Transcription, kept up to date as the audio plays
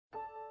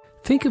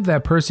Think of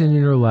that person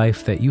in your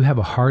life that you have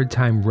a hard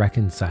time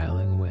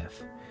reconciling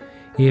with.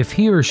 If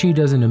he or she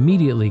doesn't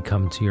immediately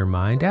come to your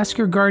mind, ask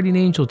your guardian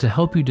angel to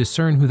help you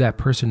discern who that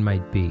person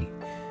might be.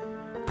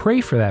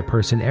 Pray for that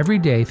person every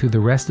day through the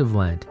rest of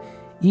Lent,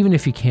 even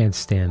if you can't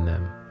stand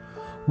them.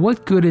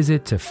 What good is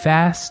it to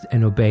fast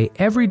and obey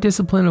every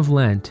discipline of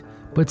Lent,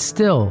 but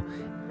still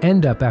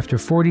end up after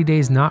 40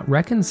 days not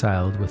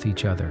reconciled with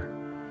each other?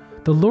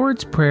 The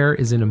Lord's Prayer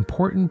is an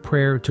important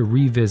prayer to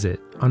revisit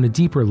on a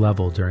deeper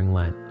level during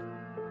Lent.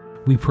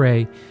 We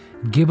pray,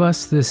 "Give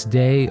us this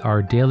day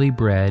our daily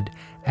bread,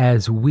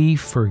 as we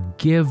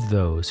forgive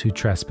those who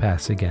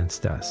trespass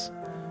against us."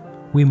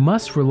 We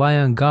must rely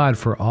on God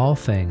for all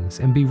things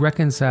and be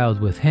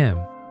reconciled with Him,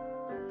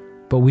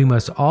 but we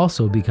must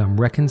also become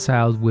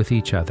reconciled with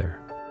each other.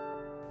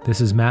 This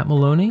is Matt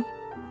Maloney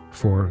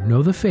for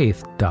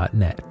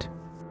KnowTheFaith.net.